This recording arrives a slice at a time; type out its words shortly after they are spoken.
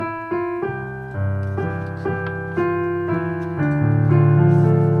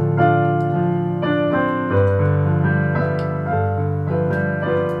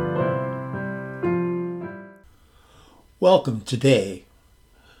Welcome today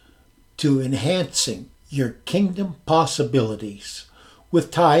to Enhancing Your Kingdom Possibilities with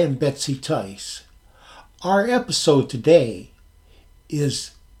Ty and Betsy Tice. Our episode today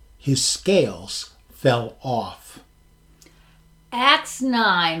is His Scales Fell Off. Acts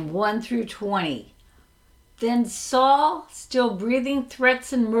 9, 1 through 20. Then Saul, still breathing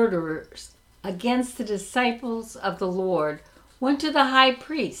threats and murderers against the disciples of the Lord, went to the high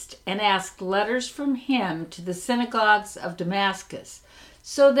priest and asked letters from him to the synagogues of Damascus,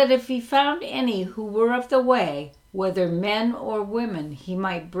 so that if he found any who were of the way, whether men or women, he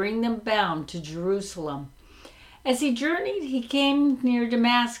might bring them bound to Jerusalem. As he journeyed, he came near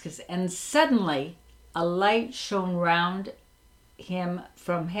Damascus, and suddenly a light shone round him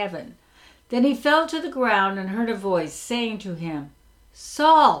from heaven. Then he fell to the ground and heard a voice saying to him,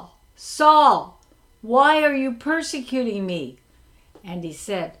 "Saul, Saul, why are you persecuting me?" And he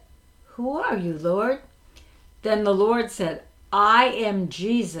said, "Who are you, Lord?" Then the Lord said, "I am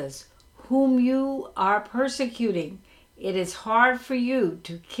Jesus, whom you are persecuting. It is hard for you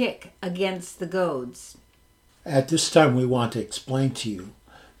to kick against the goads." At this time, we want to explain to you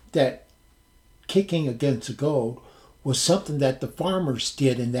that kicking against a goad was something that the farmers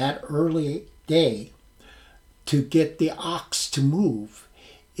did in that early day to get the ox to move.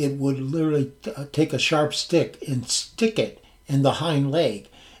 It would literally take a sharp stick and stick it in the hind leg,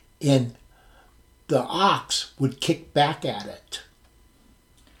 and the ox would kick back at it.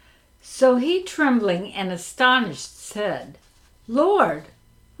 So he, trembling and astonished, said, "Lord,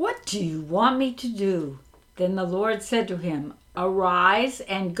 what do you want me to do?" Then the Lord said to him, "Arise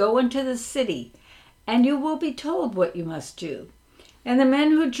and go into the city, and you will be told what you must do." And the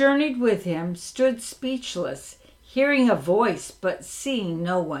men who journeyed with him stood speechless, hearing a voice but seeing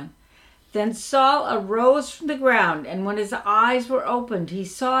no one. Then Saul arose from the ground, and when his eyes were opened, he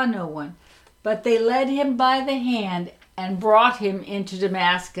saw no one. But they led him by the hand and brought him into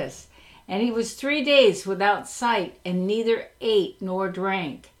Damascus. And he was 3 days without sight, and neither ate nor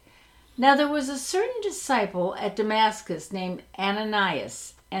drank. Now there was a certain disciple at Damascus named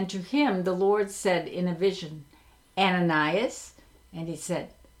Ananias, and to him the Lord said in a vision, "Ananias?" And he said,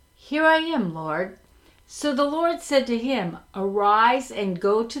 "Here I am, Lord." So the Lord said to him, "Arise and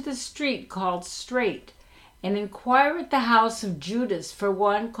go to the street called Straight, and inquire at the house of Judas for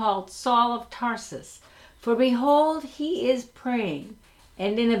one called Saul of Tarsus. For behold, he is praying,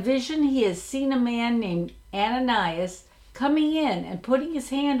 and in a vision he has seen a man named Ananias coming in and putting his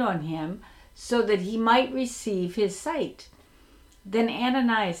hand on him, so that he might receive his sight." Then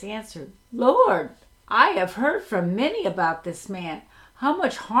Ananias answered, "Lord, I have heard from many about this man, how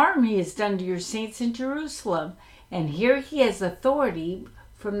much harm he has done to your saints in Jerusalem, and here he has authority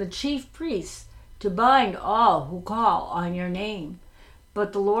from the chief priests to bind all who call on your name."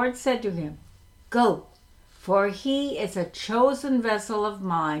 But the Lord said to him, "Go, for he is a chosen vessel of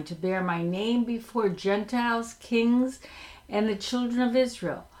mine to bear my name before Gentiles, kings, and the children of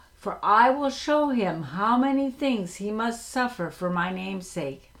Israel. For I will show him how many things he must suffer for my name's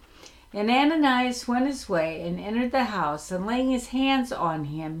sake." And Ananias went his way and entered the house, and laying his hands on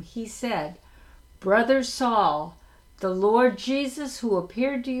him, he said, "Brother Saul, the Lord Jesus, who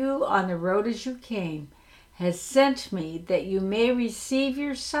appeared to you on the road as you came, has sent me that you may receive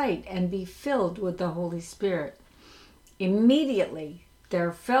your sight and be filled with the Holy Spirit." Immediately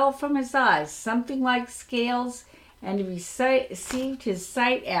there fell from his eyes something like scales, and he received his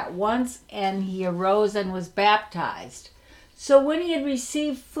sight at once, and he arose and was baptized. So when he had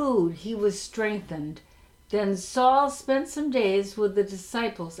received food, he was strengthened. Then Saul spent some days with the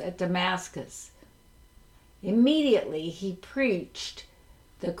disciples at Damascus. Immediately he preached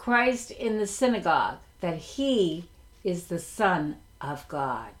the Christ in the synagogue, that he is the Son of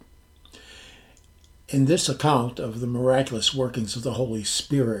God. In this account of the miraculous workings of the Holy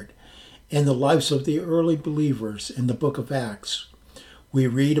Spirit in the lives of the early believers in the book of Acts, we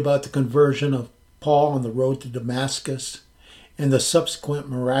read about the conversion of Paul on the road to Damascus, and the subsequent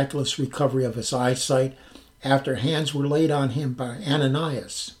miraculous recovery of his eyesight after hands were laid on him by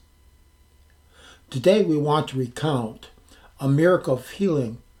Ananias. Today we want to recount a miracle of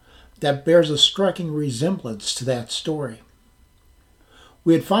healing that bears a striking resemblance to that story.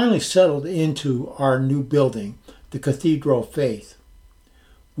 We had finally settled into our new building, the Cathedral of Faith.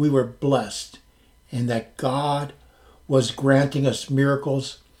 We were blessed in that God was granting us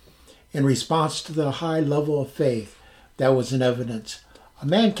miracles in response to the high level of faith that was in evidence. A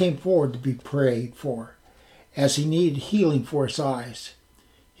man came forward to be prayed for as he needed healing for his eyes.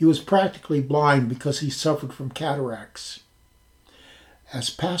 He was practically blind because he suffered from cataracts.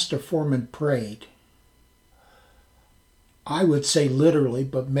 As Pastor Foreman prayed, I would say literally,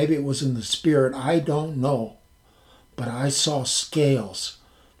 but maybe it was in the spirit, I don't know. but I saw scales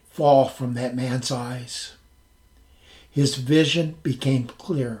fall from that man's eyes. His vision became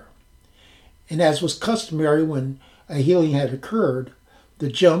clear. And as was customary when a healing had occurred, the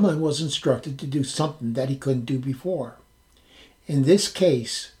gentleman was instructed to do something that he couldn't do before. In this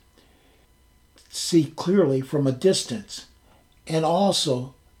case, see clearly from a distance, and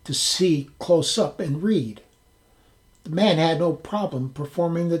also to see close up and read. The man had no problem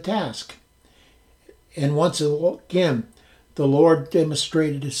performing the task. And once again, the Lord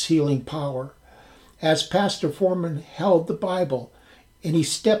demonstrated his healing power. As Pastor Foreman held the Bible, and he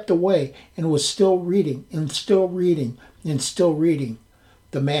stepped away and was still reading and still reading and still reading,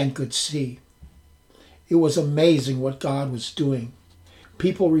 the man could see. It was amazing what God was doing.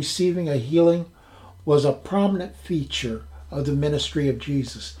 People receiving a healing was a prominent feature of the ministry of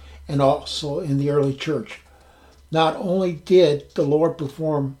Jesus and also in the early church. Not only did the Lord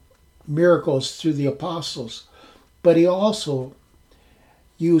perform miracles through the apostles, but he also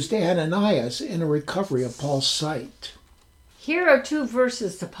used Ananias in a recovery of Paul's sight. Here are 2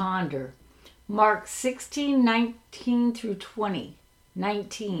 verses to ponder. Mark 16:19 through 20.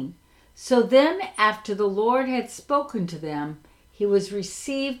 19. So then, after the Lord had spoken to them, he was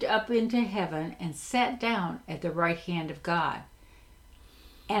received up into heaven and sat down at the right hand of God.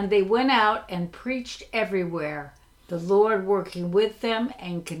 And they went out and preached everywhere, the Lord working with them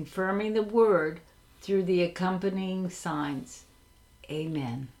and confirming the word through the accompanying signs.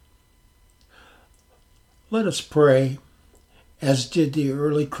 Amen. Let us pray, as did the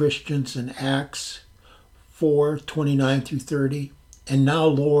early Christians in Acts 4:29 through 30. And now,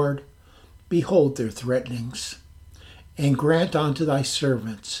 Lord, behold their threatenings, and grant unto thy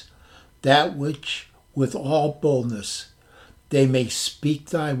servants that which with all boldness they may speak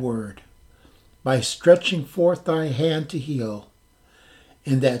thy word, by stretching forth thy hand to heal,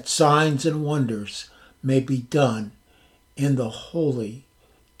 and that signs and wonders may be done in the holy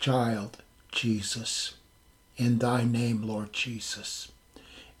child Jesus. In thy name, Lord Jesus.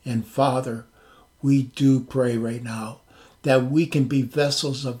 And Father, we do pray right now that we can be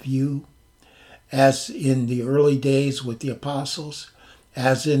vessels of you, as in the early days with the apostles,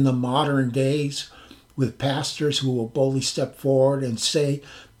 as in the modern days with pastors who will boldly step forward and say,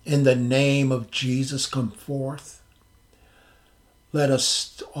 in the name of Jesus, come forth. Let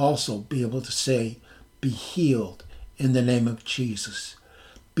us also be able to say, be healed in the name of Jesus.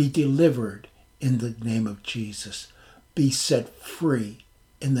 Be delivered in the name of Jesus. Be set free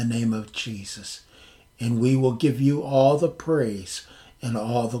in the name of Jesus. And we will give you all the praise and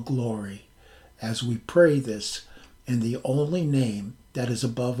all the glory as we pray this in the only name that is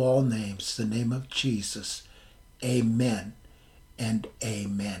above all names, the name of Jesus. Amen and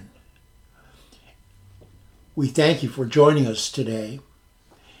amen. We thank you for joining us today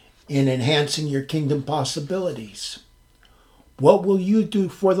in enhancing your kingdom possibilities. What will you do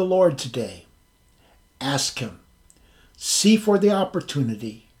for the Lord today? Ask him. See for the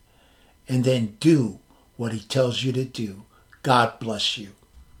opportunity, and then do what he tells you to do. God bless you.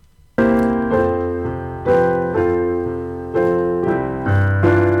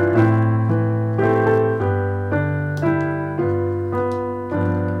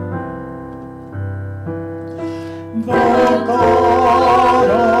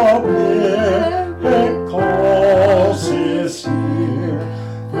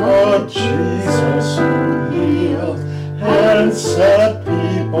 Set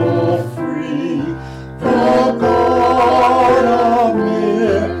people free. The God of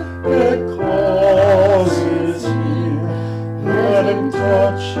miracles is here. Let him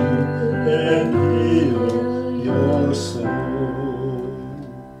touch you